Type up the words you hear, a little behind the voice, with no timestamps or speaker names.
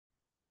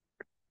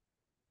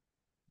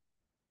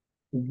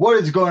What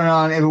is going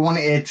on, everyone?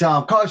 It's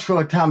college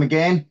football time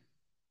again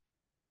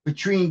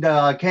between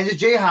the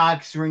Kansas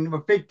Jayhawks, ranked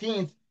number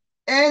 15th,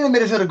 and the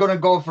Minnesota Golden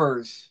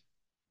Gophers.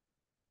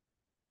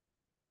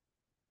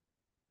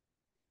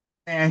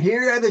 And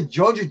here at the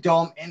Georgia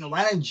Dome in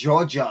Atlanta,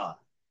 Georgia.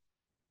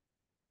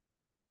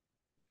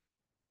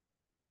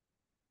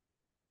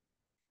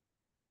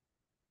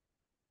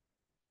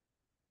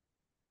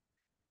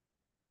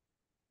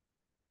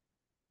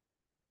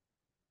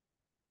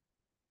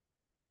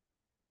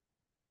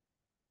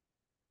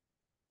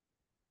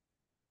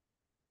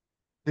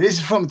 This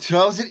is from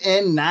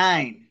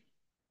 2009.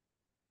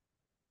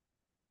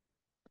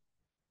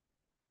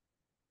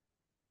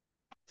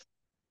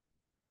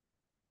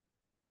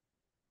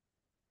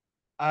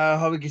 I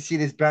hope we can see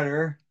this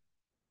better.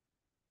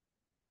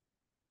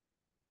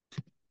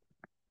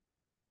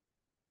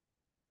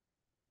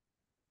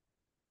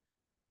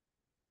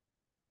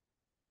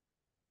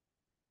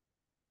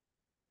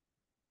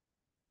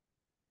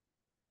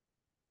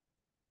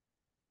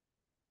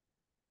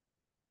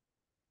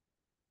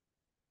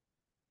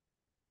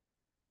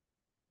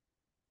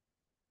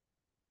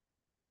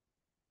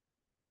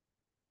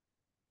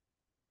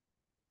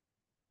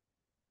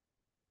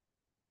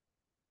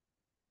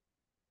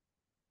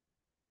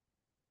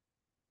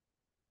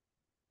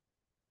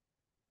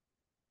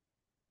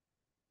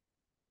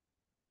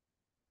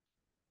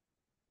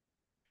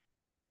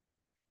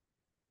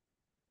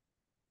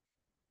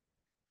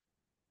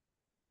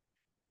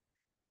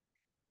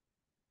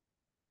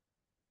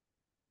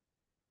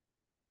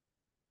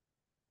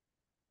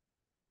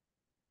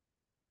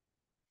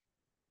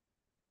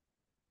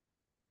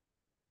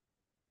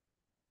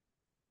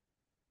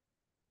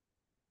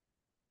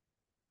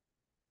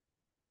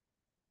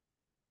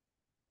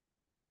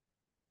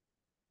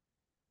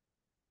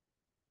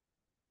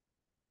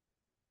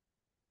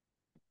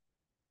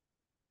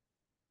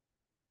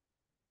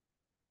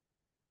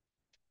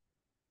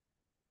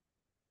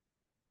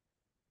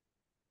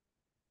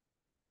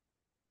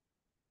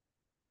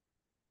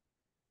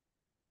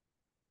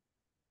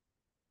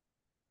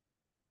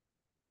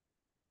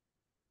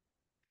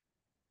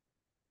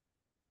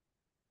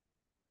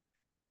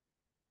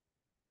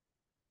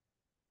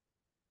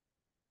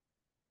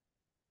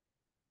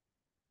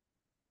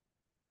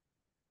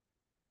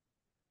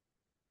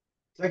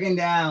 Second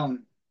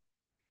down.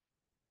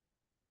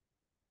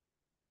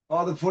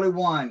 Oh, the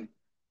 41.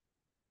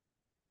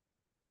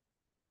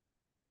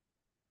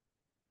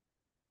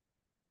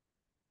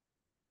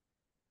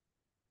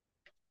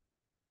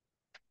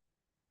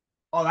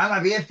 Oh, that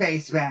might be a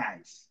face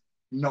mask.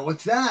 No,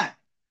 it's not.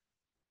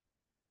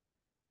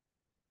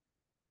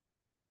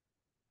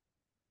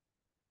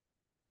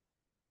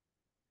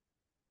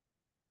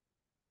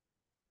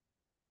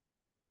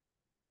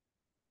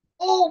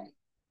 Oh,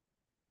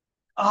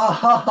 ah,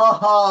 ha, ha,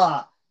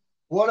 ha.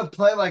 What a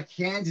play by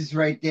Kansas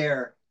right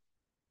there.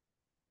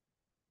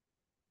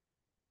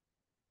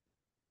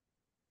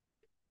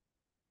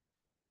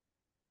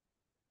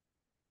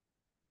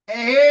 And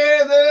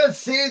here the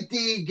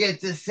safety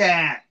gets a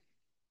sack.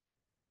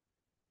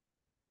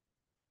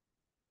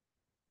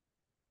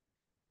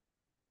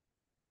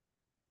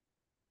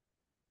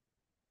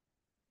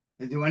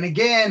 They're doing it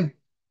again.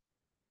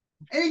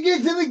 And he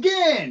gets him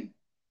again.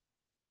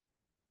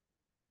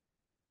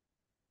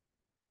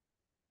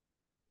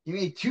 He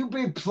made two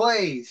big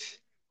plays.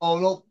 Oh,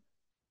 no.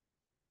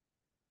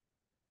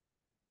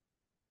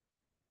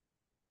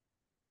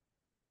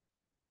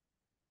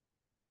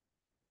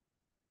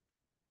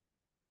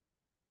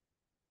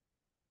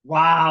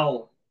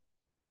 Wow.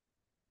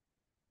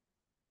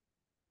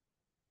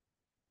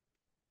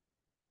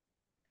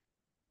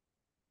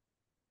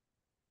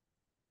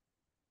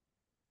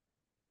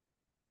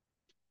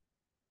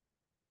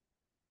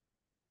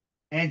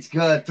 And it's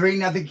good.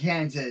 3-0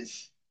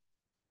 Kansas.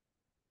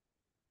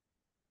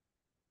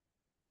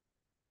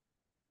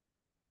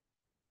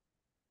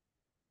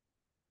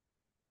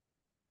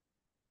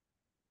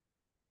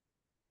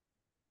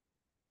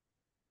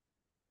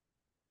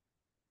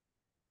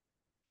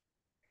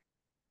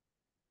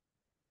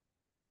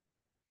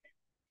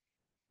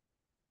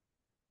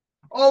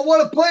 Oh,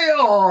 what a play.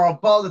 Oh,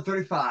 ball to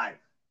 35.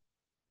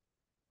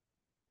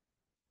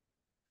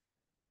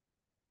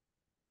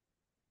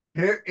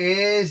 Here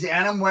is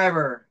Adam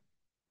Weber.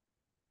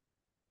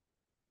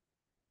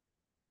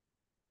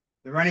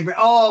 The running back.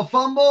 Oh,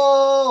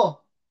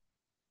 fumble.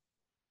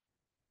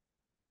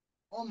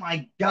 Oh,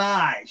 my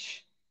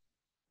gosh.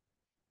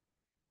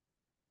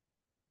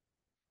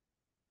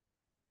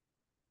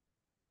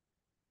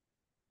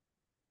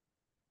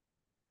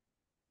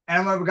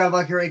 Adam Weber got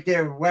lucky right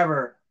there.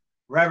 Weber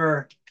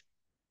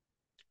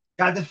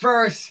got the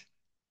first.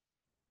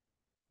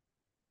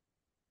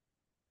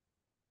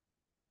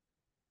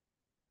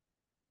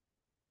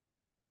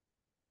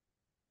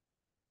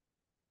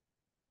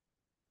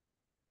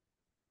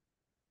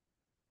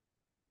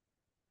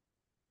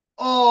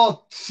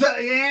 Oh, so,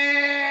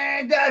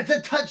 yeah, that's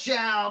a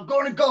touchdown.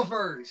 Going to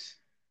Gophers.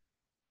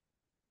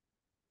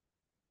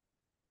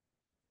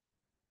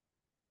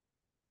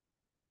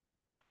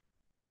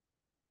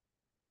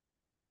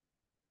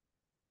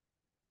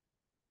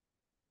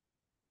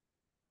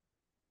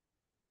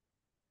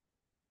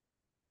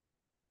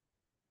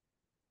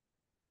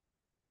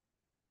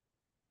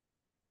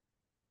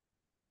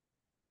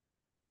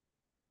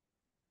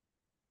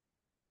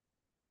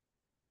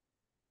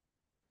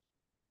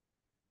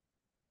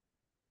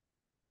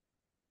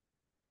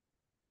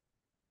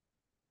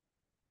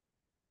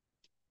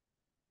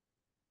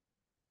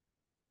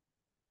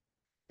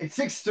 It's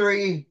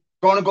 6-3.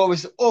 Going to go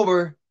with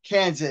over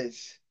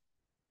Kansas.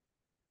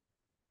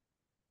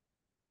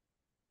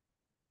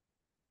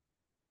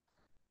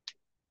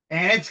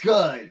 And it's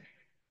good.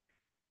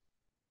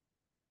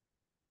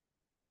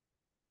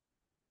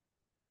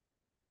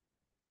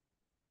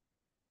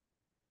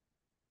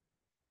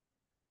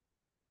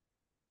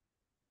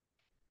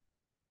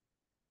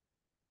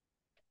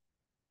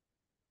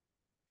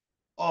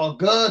 Oh,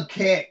 good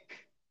kick.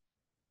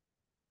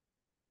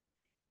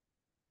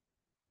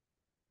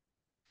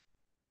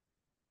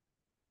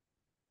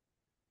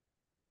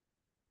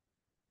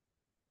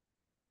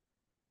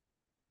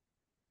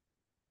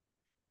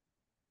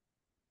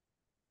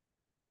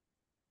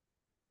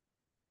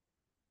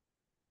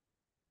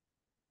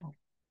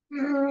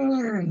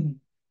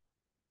 Mm.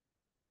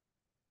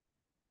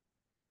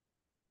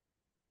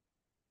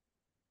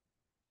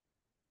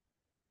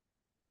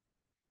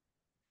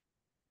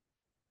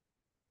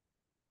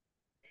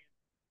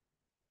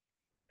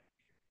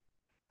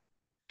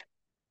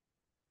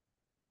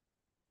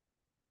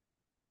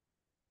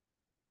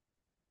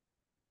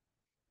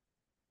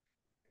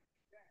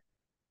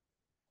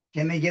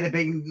 Can they get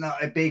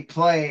a big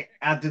play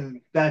after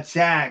that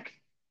sack?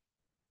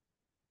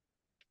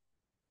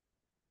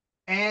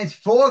 And it's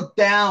fourth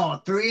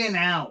down, three and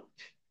out.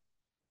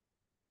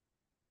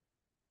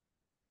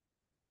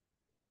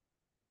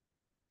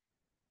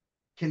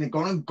 Can the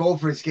Golden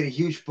Gophers get a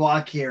huge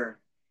block here?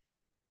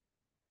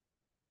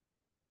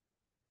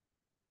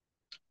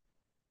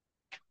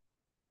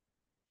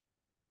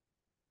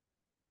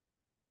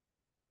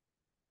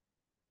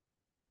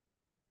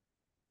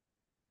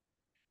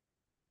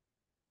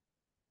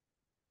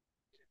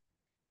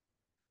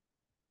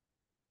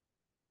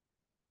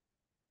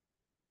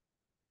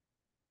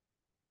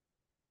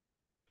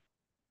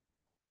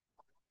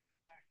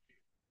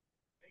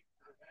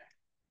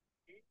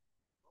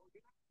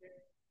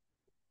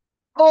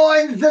 Oh,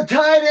 and it's a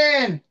tight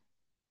end.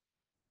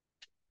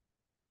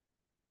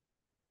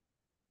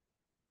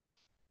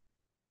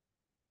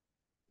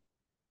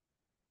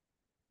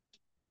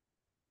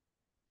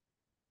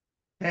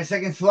 10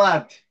 seconds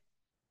left.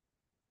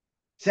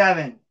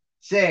 Seven,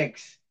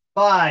 six,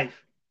 five,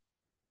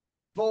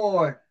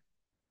 four,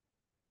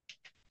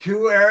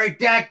 two. Eric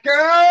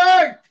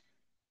Decker.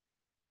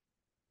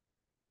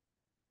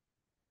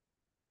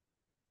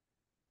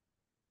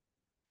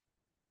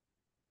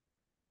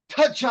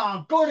 Touch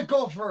on. Go to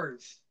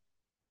Gophers.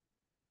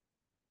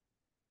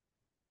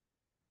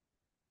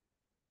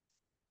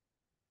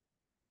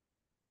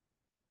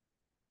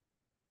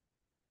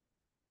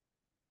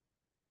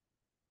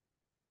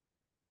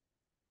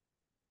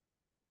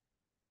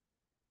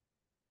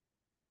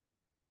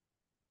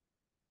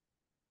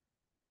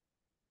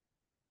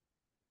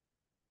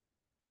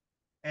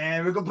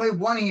 And we're going to play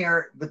one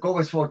here. The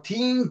Gophers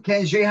 14,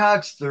 Kansas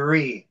Jayhawks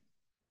 3.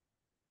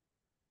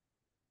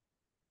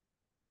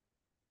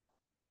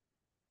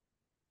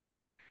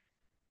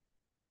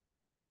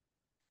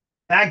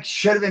 That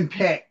should have been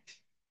picked.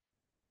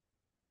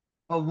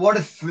 But what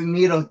if the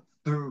needle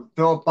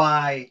throw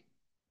by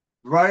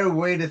right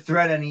away to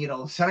thread a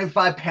needle?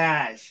 75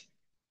 pass.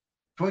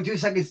 22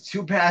 seconds,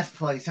 two pass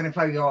play,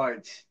 75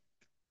 yards.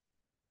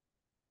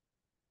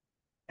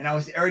 And that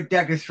was Eric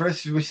Decker's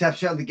first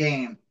reception of the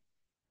game.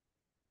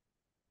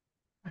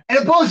 And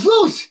the ball's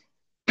loose.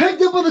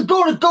 Picked up with the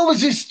goal to go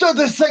as he stood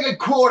the second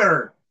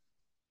quarter.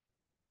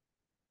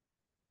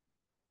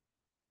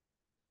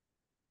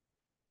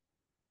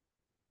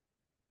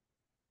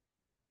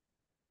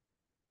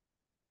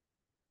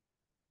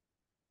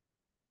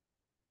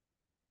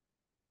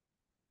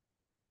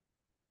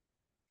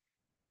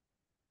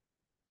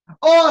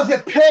 Oh,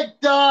 it's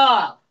picked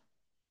up.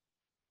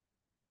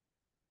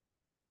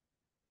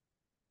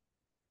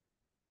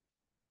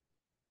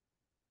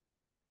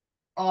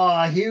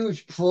 Oh,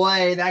 huge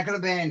play. That could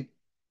have been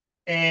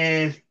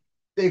if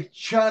they're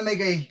trying to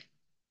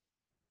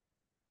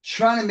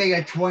make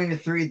a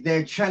 20-3.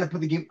 They're trying to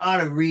put the game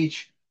out of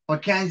reach.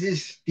 But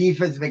Kansas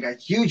defense make a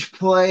huge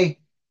play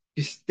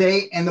to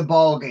stay in the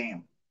ball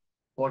game.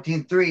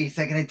 14-3,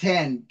 second and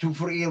 10,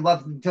 2:48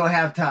 left until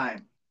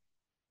halftime.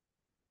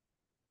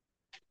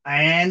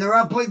 And the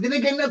run play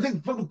didn't get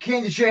nothing from the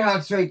Kansas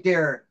Jayhawks right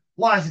there.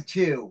 Lost it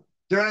two.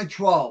 They're in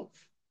 12.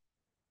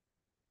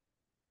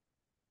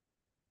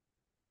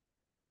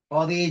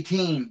 Ball the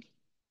 18.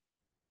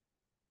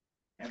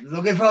 And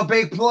looking for a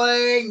big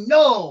play.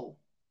 No.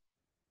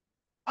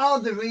 Out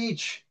of the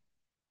reach.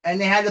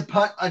 And they had to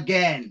punt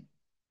again.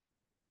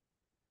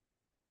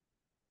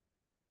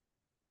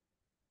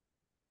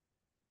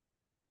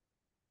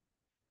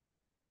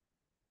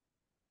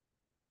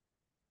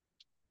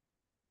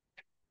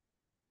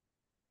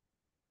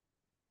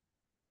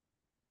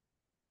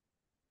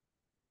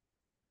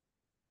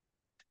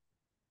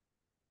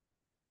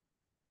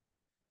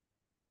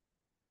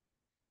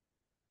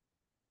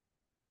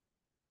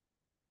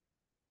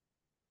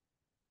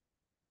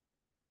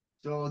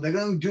 So they're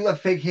going to do a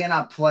fake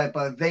handoff play.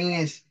 But the thing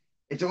is,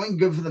 it's only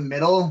good for the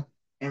middle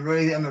and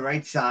really on the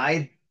right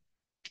side.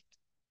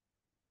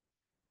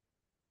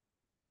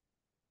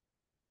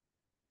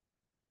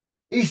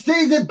 He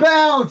stays in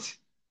bounds.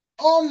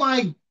 Oh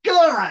my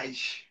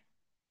gosh.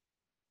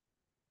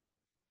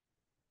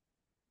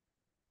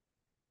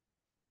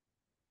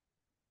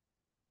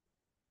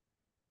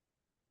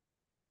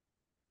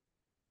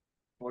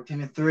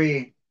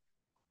 14-3.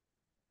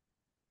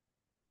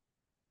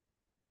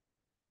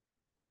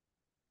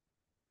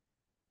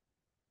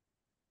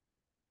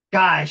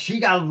 Gosh, he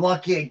got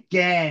lucky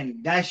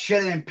again. That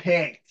should have been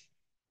picked.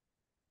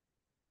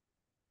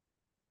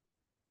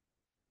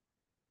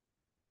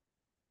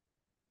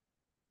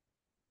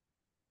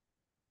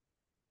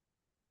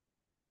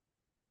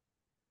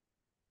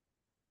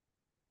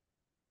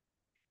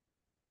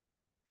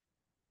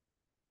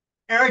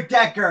 Eric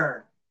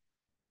Decker,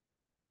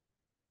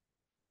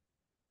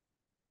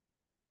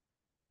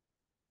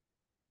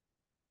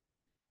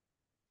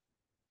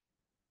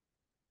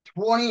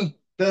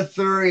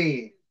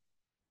 20-3.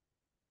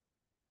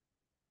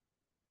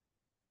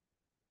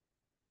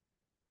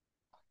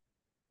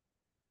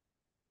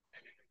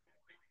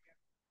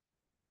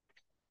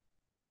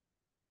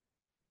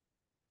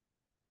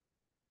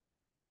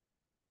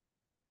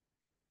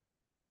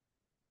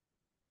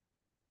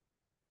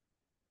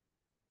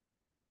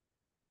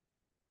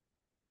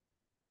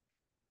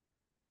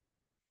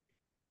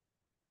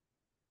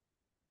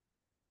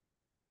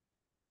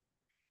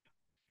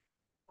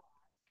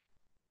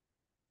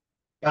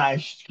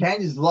 Gosh,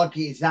 Kansas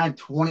lucky it's not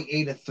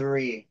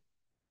 28-3.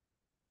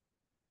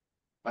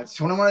 But it's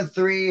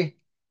 21-3.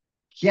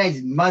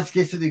 Kansas must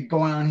get something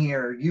going on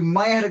here. You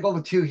might have to go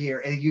with two here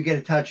and you get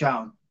a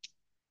touchdown.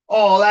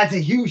 Oh, that's a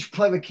huge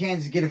play with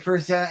Kansas. Get a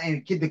first down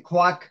and get the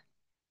clock,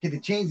 get the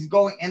chains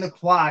going and the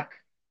clock.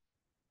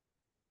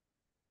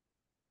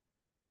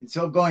 It's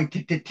still going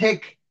tick to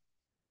tick.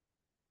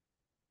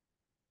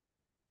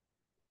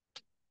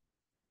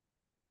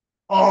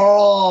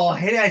 Oh,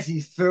 hit as he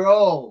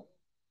throw.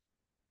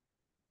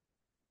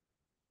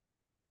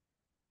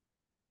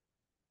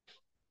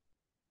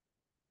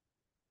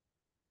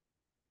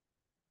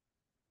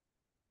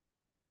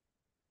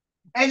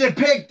 And it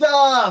picked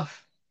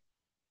off.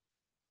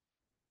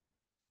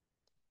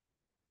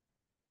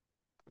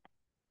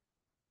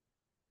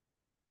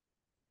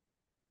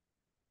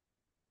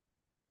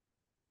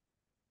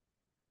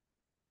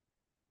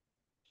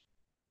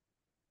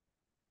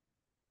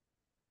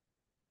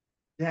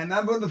 Yeah, I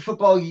remember the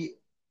football in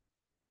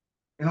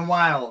a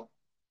while.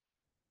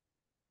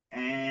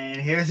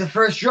 And here's the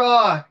first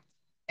draw.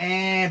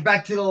 And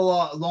back to the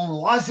lone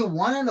loss of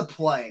one in the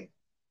play.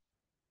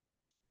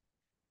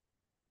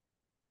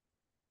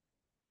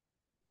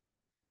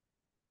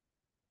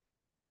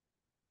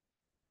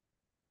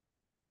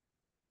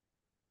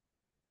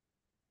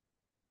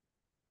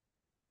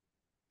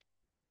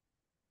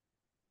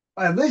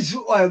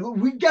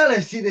 We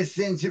gotta see this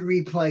instant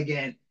replay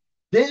again.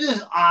 This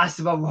is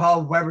awesome of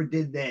how Weber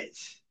did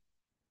this.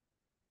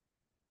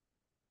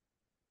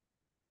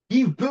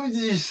 He moves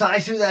his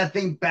slice through that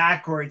thing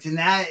backwards, and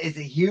that is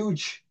a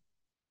huge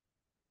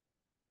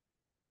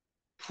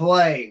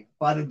play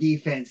by the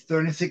defense.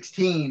 3rd and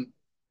 16.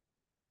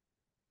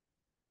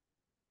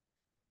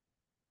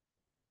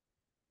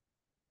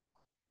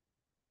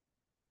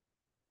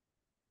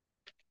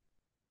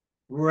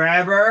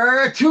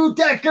 Weber to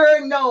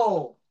Decker,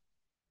 no.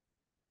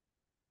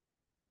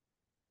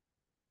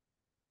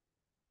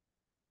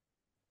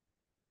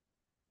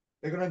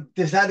 They're gonna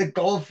decide to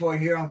go for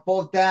it here on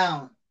 4th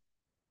down.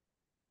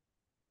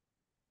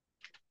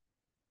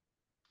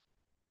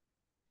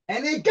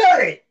 And they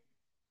got it.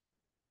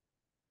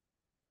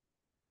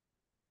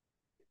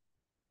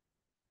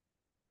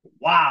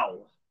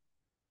 Wow.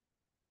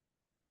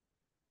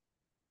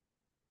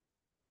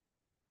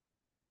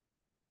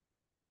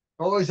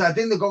 Goalies, I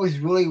think the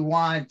goalies really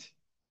want to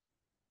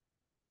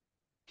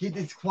keep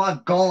this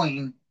clock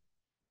going.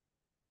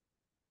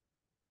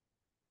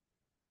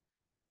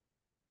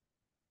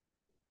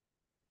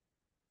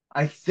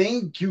 I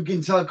think you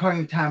can start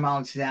calling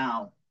timeouts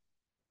now.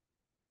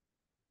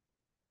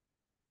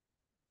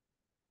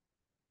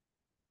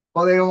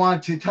 But they don't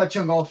want to touch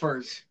on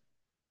Gophers.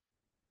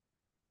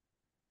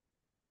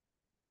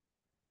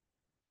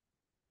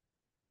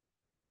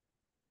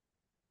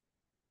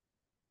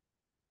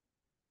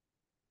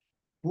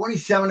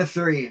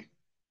 27-3.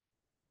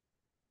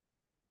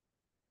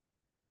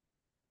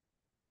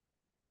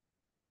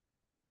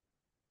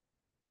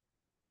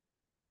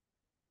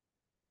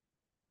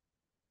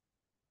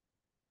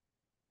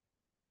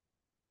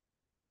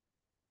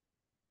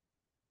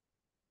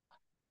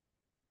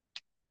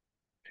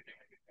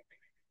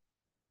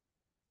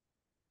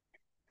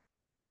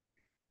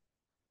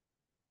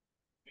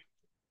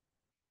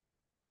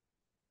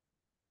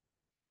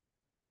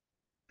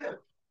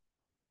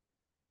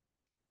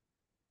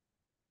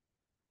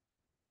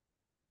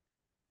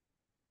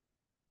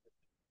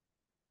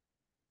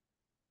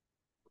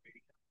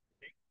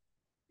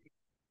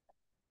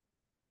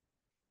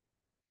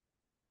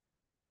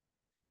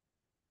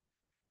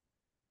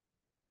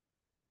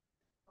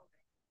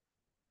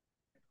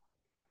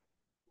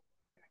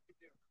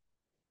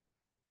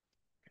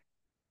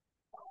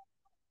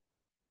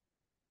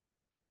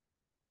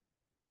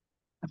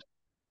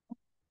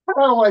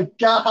 Oh my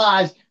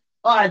gosh.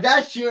 All right,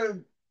 that's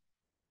your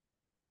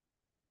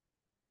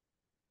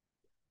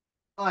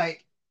all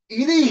right.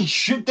 Either he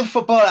shoot the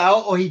football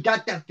out or he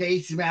got that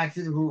face mask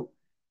in the hoop.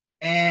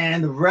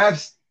 And the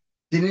refs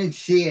didn't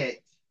see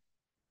it.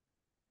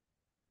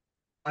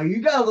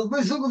 You gotta look,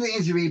 let's look at the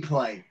injury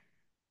replay.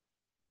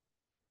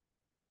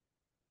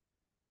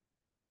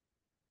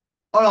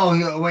 Oh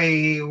no,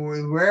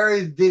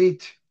 wait, did he?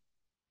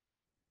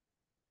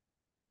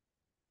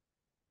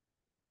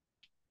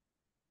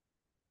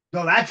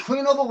 No, that's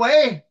clean all the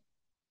way.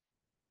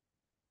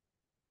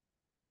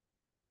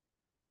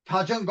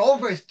 Touch on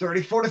Gophers,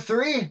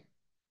 34-3.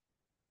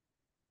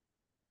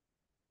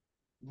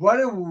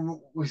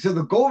 So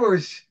the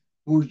Gophers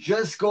who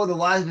just scored the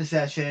last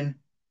possession,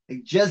 they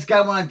just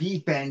got one on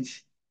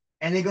defense,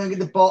 and they're gonna get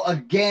the ball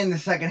again in the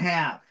second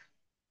half.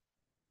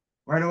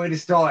 Right away to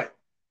start.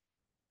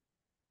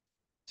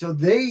 So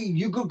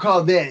you could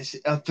call this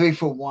a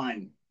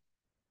 3-for-1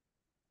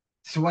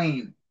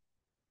 swing,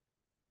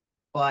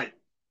 but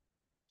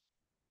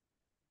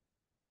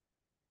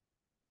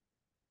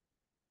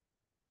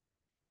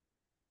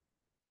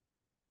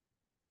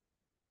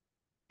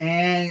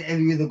and if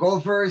you're the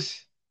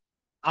Gophers,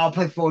 I'll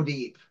play full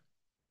deep.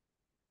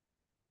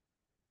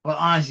 But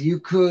honestly, you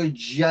could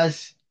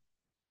just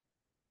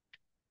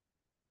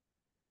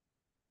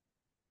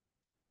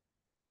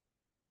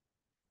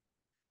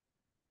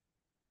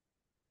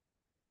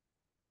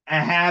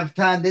at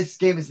halftime. This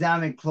game is now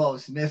been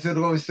close. Minnesota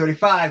goes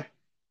 35,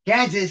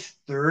 Kansas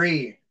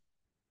 3.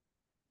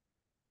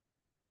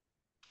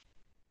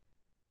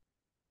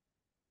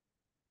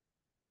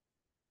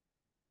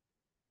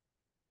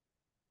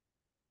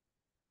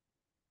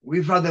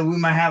 We thought that we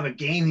might have a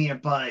game here,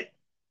 but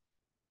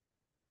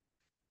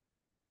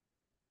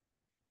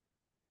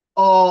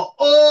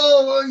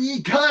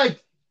he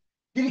cut.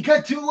 Did he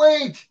cut too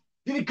late?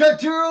 Did he cut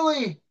too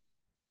early?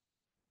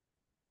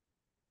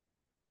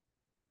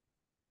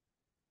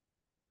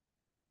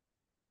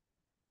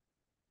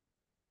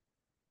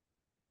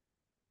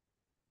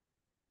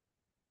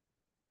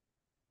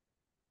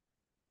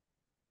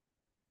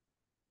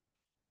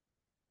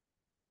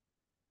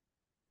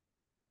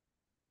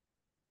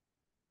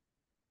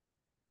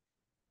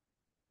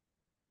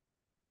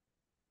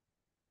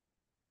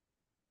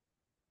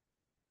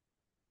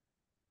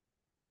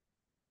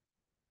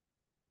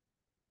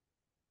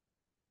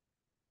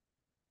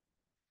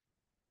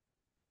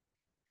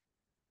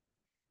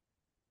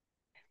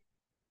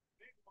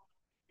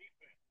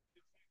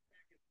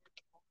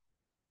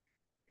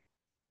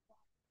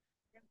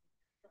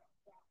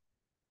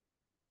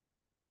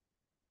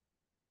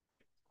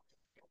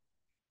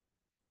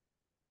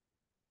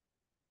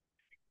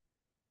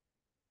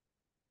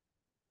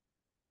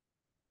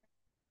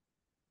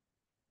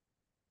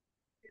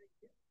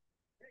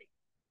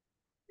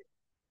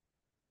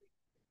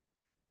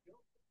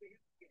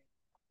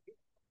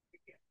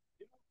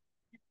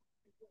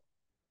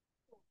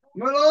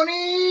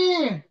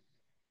 Maloney,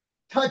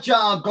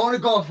 touchdown, going to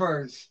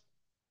Gophers.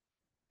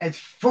 It's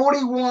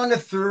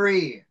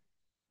 41-3.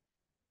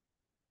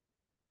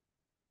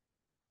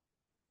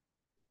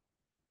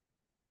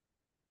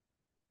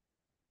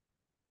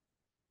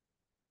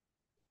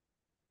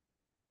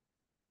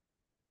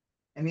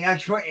 And the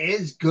extra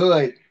is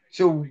good.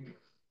 So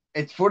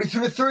it's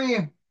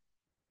 42-3.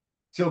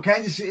 So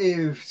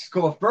Kansas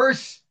score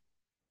first,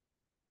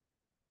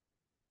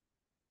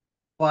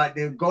 but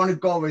they're going to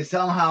go with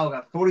somehow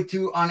got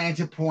 42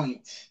 unanswered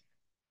points.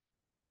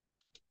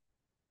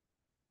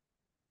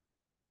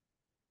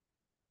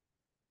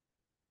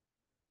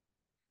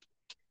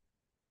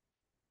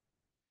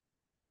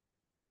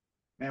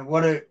 Man,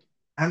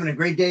 having a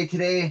great day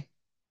today.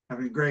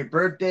 Having a great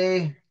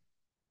birthday.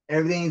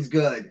 Everything's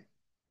good.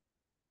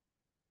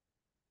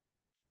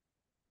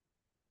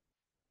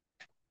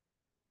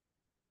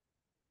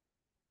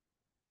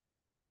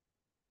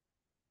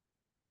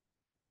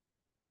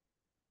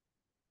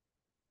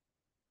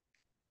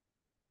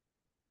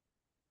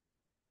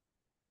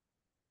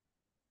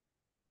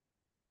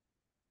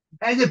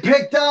 And you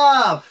picked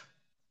off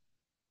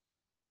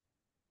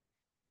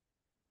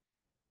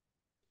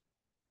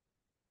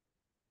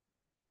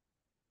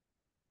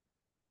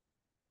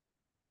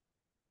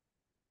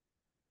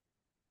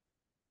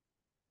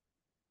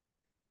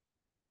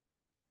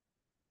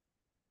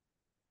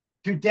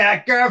to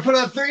Decker for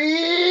the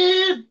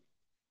three.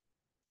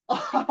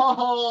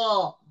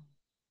 Oh,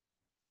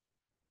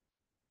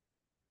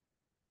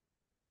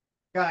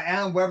 got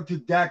Alan Webb to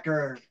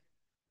Decker.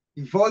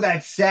 Before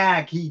that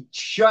sack, he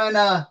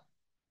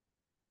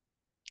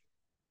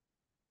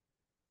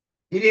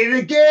did it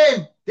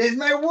again. This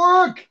might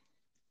work.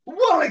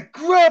 What a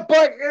grab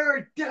by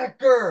Eric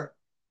Decker.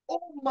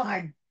 Oh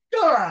my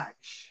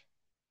gosh.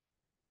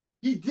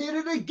 He did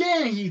it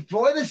again. He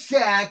threw the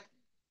sack.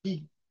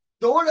 He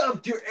threw it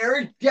up to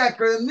Eric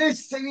Decker, and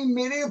this thing he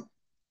made him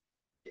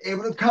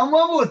able to come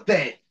up with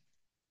it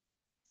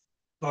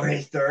for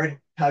his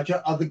third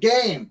touchdown of the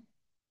game.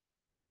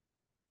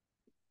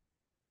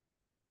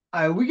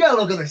 All right, we gotta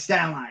look at the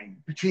stat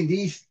line between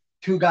these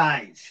two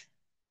guys.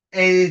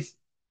 It is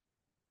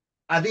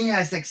I think he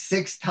has like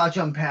six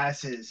touchdown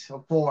passes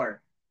or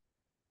four,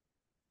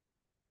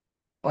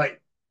 but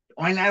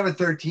only nine with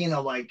 13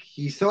 though. Like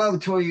he's still have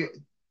to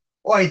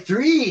oh,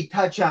 three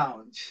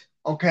touchdowns.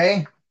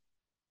 Okay.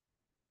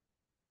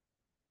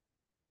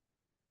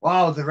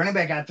 Wow, the running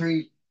back got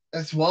three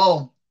as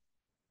well.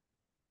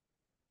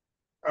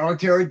 Oh,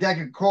 Terry Deck,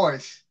 of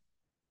course.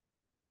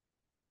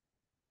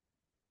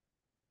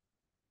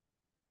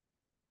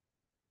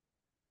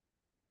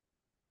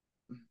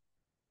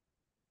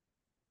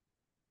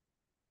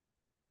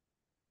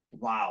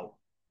 Wow.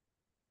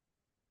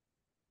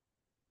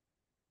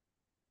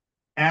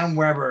 And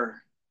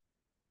Weber,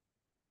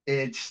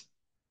 it's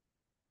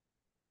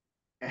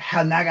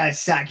had not got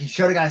sacked. He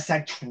should have got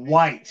sacked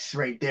twice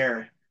right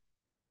there.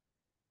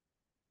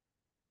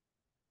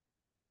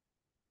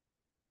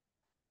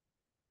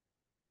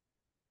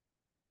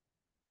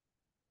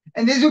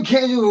 And this is what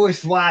Kansas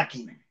was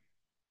lacking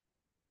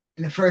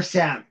in the first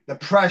half. The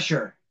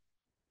pressure.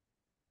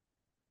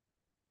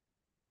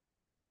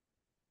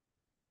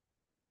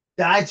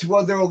 That's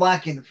what they were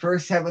lacking the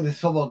first half of this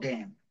football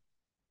game.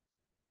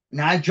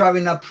 Not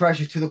driving enough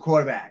pressure to the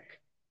quarterback.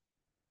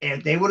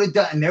 If they would have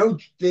done,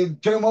 and they're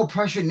doing more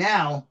pressure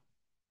now,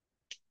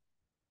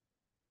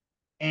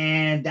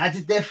 and that's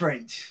a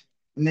difference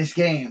in this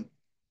game.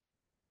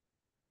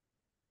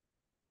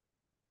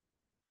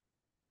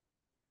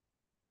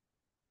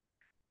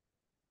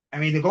 I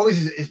mean, the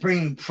Gophers is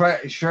bringing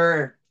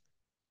pressure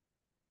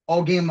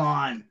all game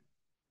on,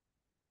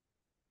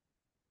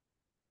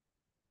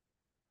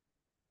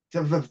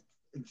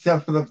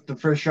 except for the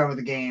first drive of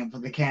the game for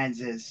the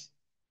Kansas.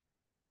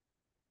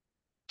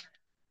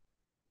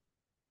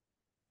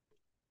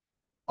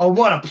 Oh,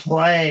 what a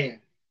play!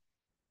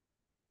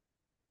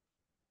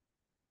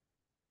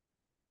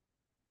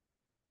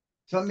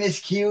 Some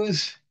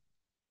miscues.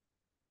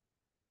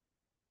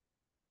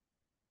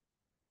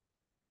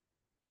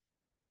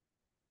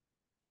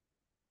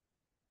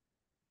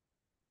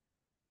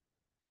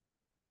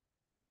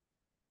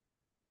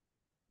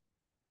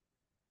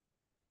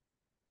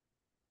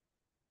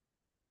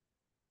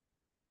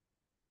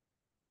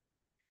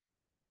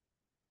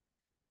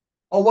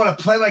 Oh, what a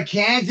play by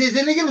Kansas,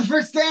 and they get the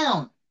first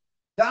down.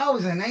 That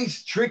was a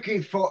nice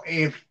tricky for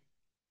if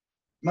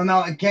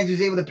Kansas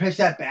was able to pitch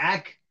that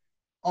back.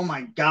 Oh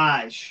my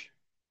gosh!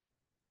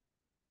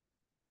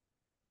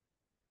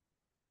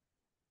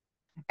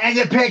 And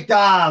it picked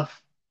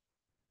off.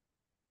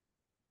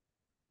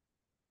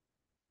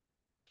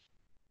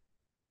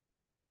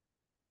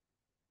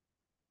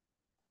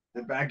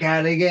 They're back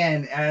at it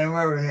again. And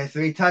remember, he has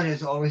three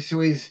touches, always to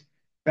his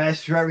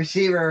best wide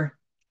receiver.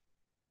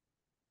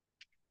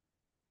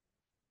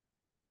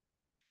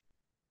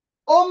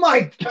 Oh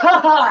my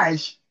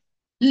gosh!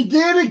 He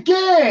did it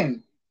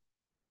again!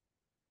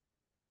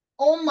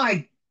 Oh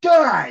my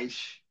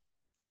gosh!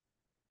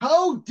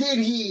 How did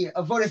he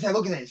avoid his head?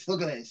 Look at this.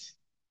 Look at this.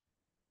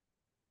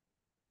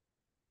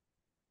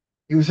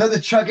 He was on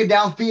the truck and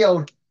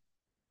downfield,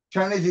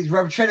 trying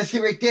to see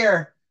right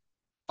there.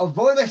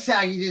 Avoid the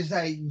sack. He just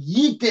like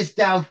yeet this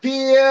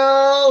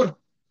downfield.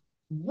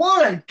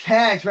 What a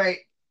catch, right?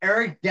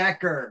 Eric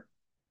Decker.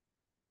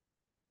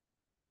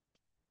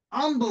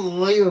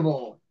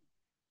 Unbelievable.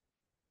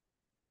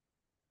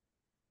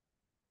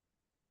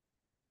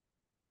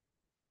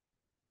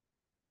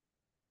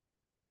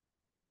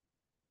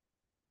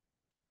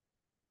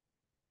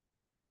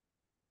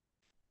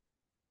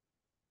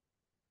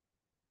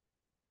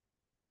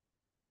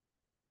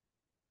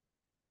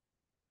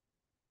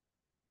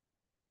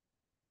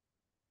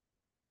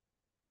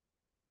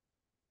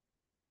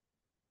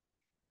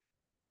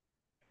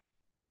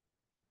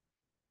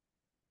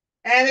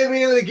 And they'll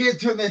be able to get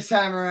to him this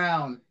time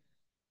around.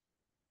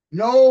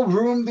 No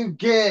room to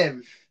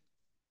give.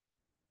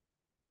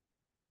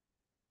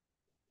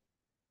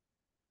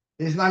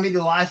 This might be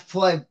the last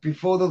play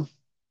before the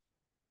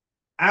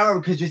hour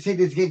because you take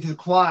this game to the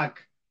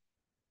clock.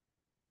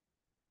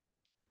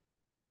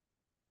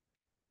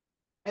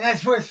 And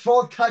that's for his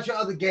full touch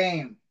of the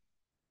game.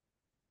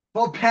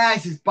 Full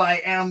passes by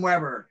Adam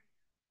Weber.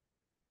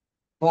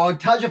 Full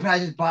touch of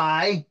passes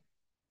by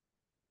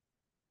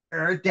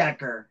Eric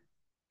Decker.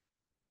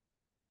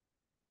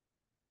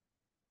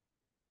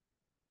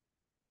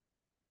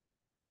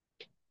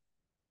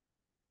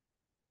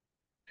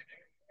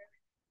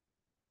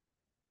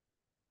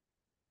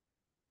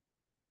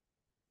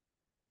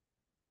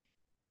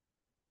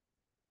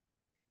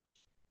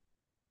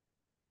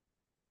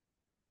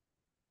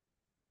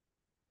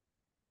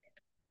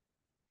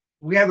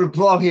 We have a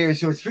blow here.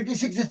 So it's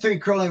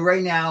 56-3 curling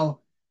right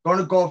now. Going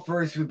to go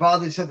first. We've all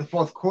this at the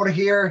fourth quarter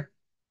here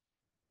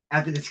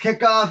after this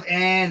kickoff.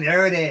 And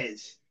there it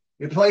is.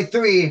 We play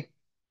three.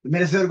 The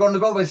Minnesota going to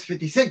go is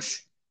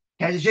 56.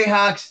 Kansas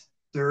Jayhawks,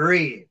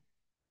 three.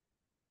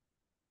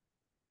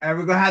 And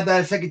we're going to have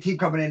that second team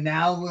coming in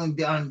now on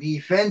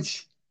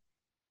defense.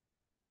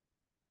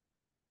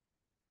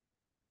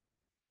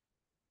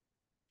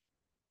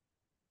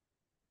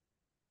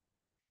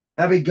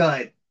 That'd be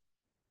good.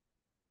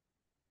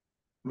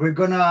 We're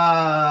going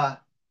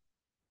to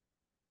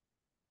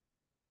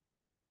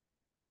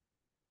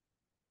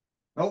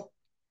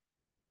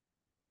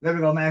There we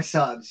go, max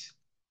subs.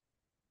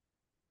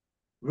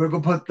 We're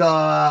gonna put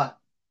the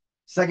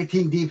second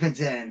team defense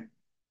in.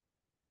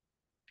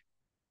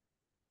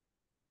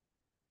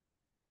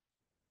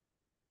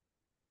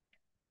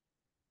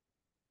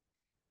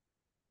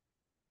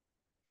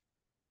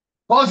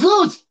 Ball's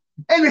loose!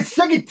 And the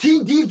second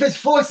team defense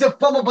forced a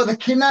fumble, but they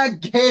cannot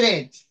get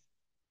it.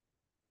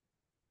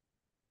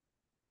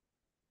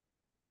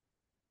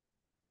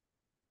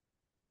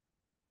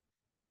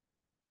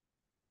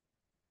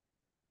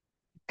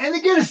 And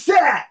they get a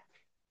sack.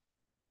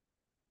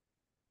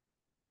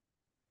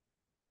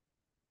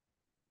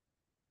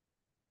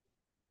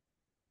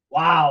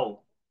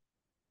 Wow.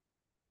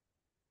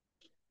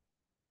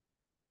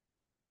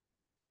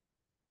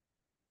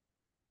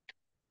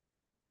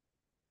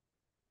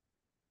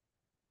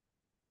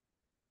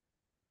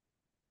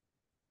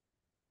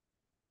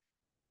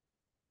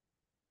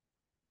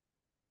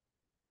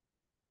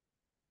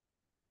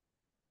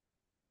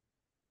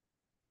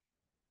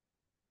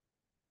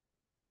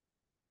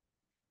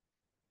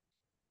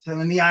 So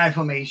in the I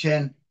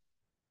formation.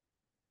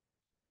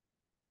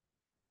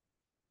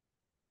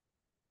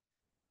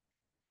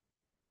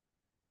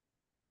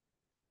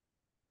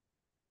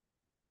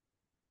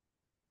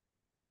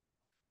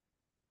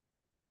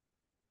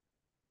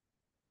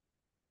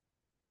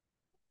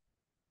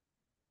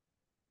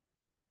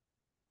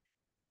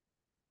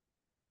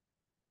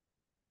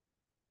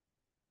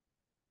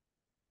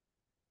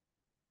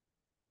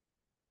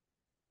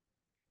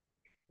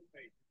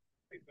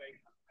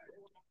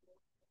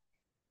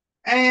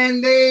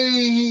 And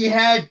they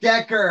had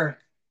Decker.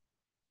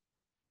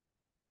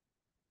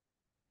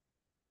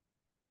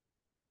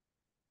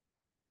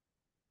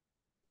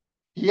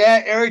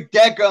 Yeah, Eric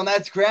Decker on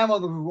that scramble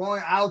that was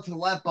going out to the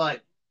left,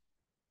 but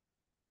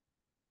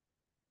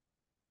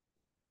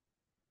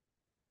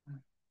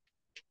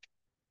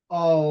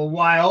oh,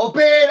 wide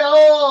open.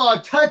 Oh,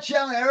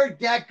 touchdown, Eric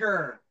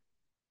Decker.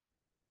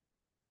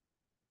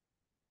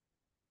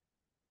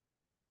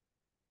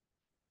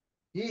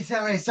 He's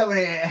having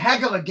a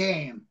heck of a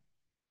game.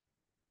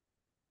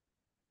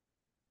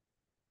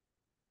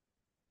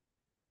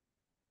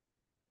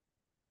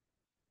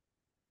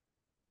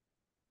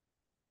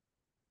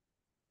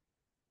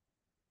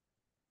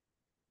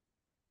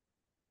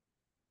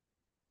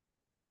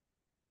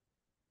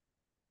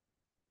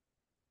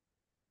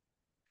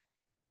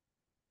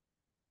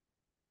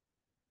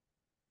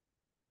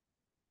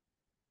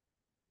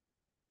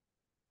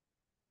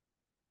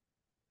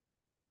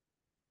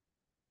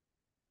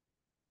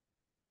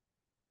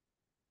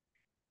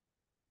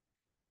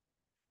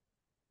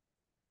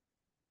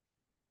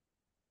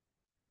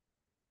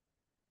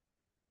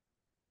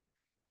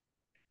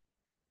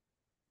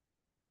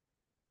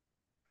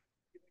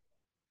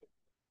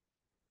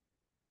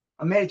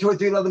 I made it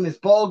 23-11 in this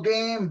ball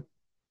game.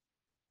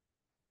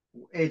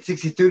 It's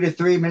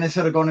 63-3.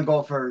 Minnesota going to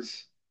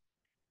Gophers.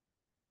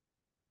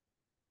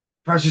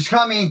 Pressure's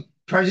coming.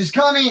 Pressure's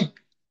coming.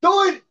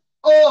 Do it.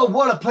 Oh,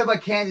 what a play by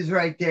Kansas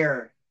right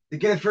there. To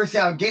get a first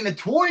down, getting to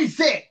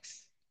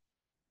 26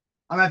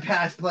 on that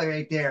pass play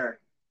right there.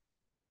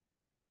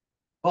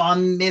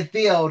 On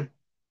midfield.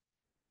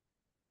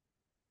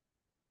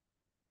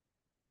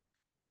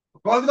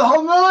 Going for the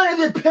home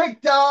run and they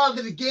picked off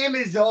and the game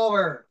is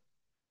over.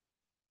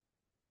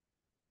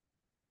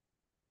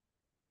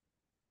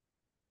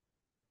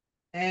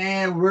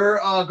 And we're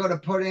going to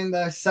put in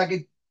the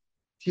second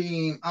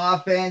team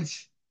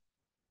offense.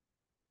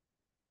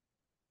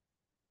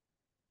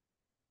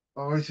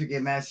 Always we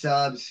get mass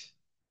subs.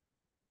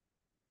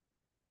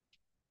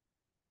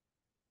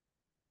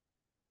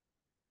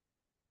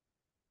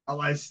 I'll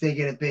let Stay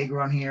get a big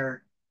run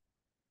here.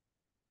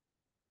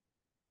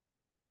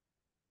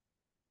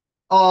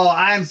 Oh,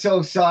 I'm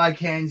so sorry,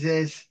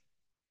 Kansas.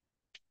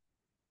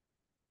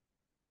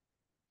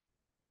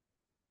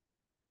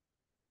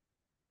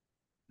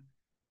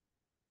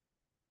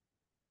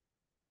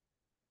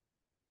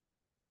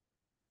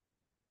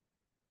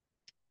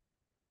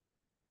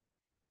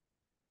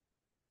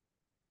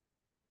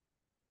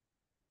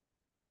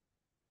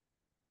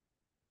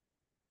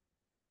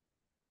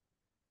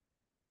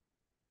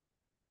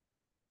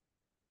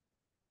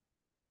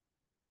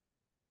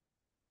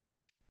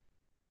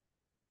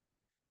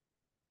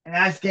 And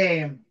that's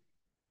game.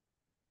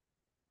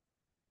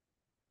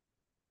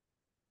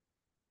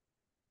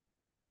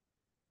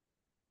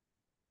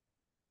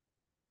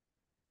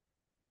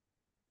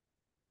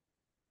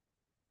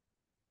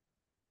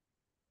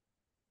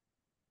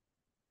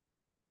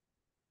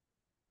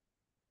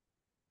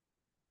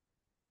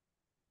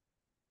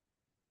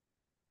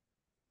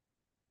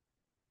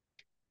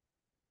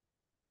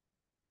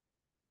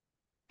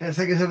 That's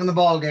like us in the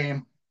ball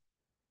game.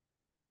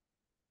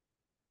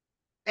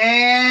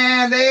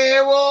 And they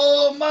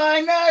will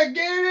might not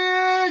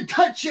get it.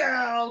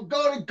 Touchdown.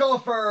 Go to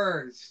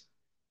Gophers.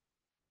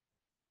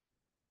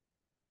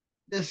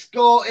 The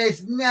score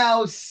is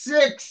now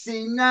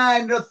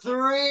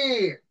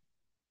 69-3.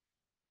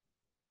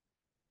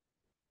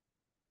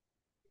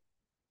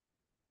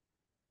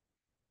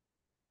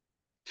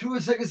 2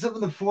 seconds up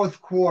in the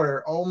fourth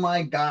quarter. Oh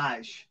my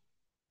gosh.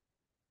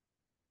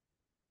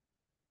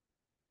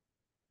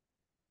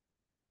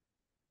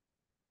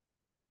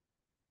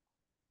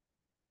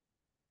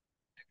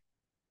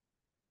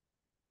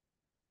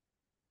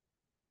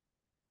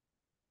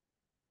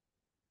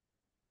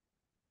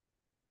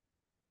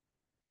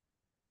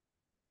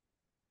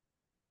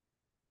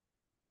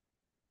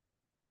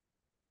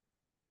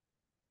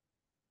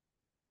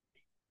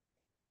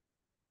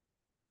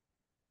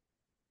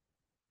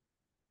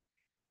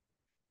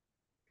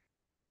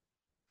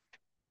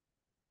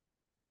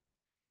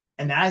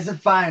 And as the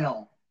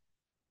final,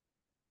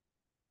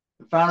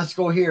 the final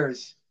score here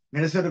is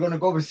Minnesota going to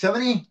go over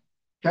 70,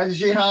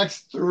 Kansas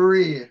Jayhawks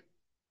 3.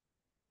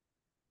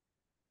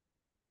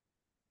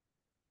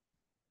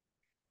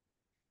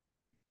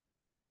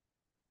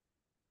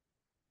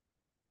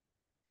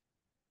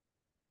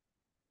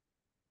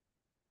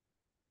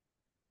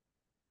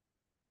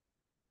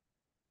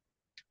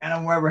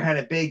 Alan Weber had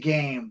a big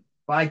game,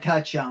 5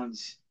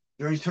 touchdowns,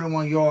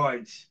 321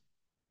 yards.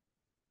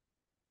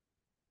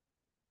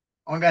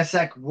 Only got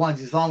sacked once.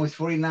 His long was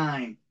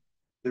 49.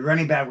 The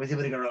running back was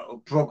able to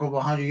go broke over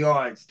 100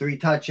 yards, 3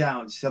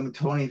 touchdowns,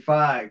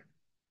 725.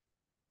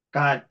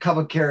 Got a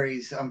couple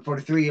carries,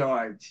 43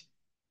 yards.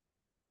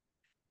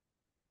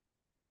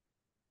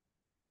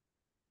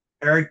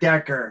 Eric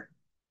Decker,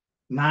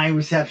 9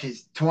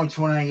 receptions,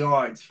 229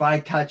 yards,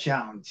 5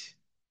 touchdowns.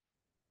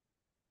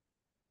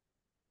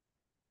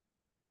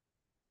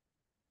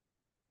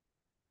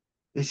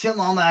 The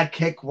single on that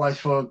kick was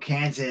for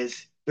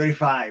Kansas,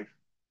 35.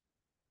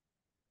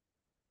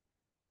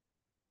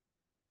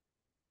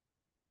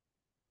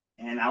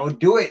 And I would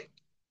do it.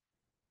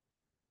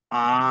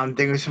 Thank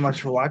you so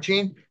much for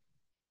watching.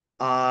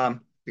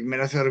 The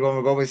Minnesota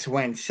Gophers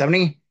win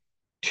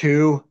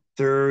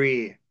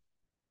 72-3.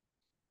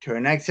 To our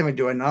next time, we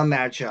do another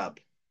matchup.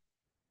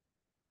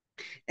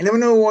 And let me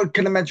know what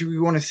kind of matchup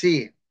you want to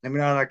see. Let me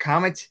know in the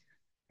comments,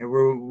 and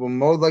we're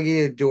more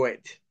likely to do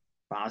it.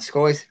 Final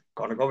scores,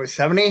 going to go over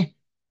 70,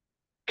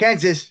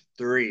 Kansas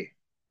 3.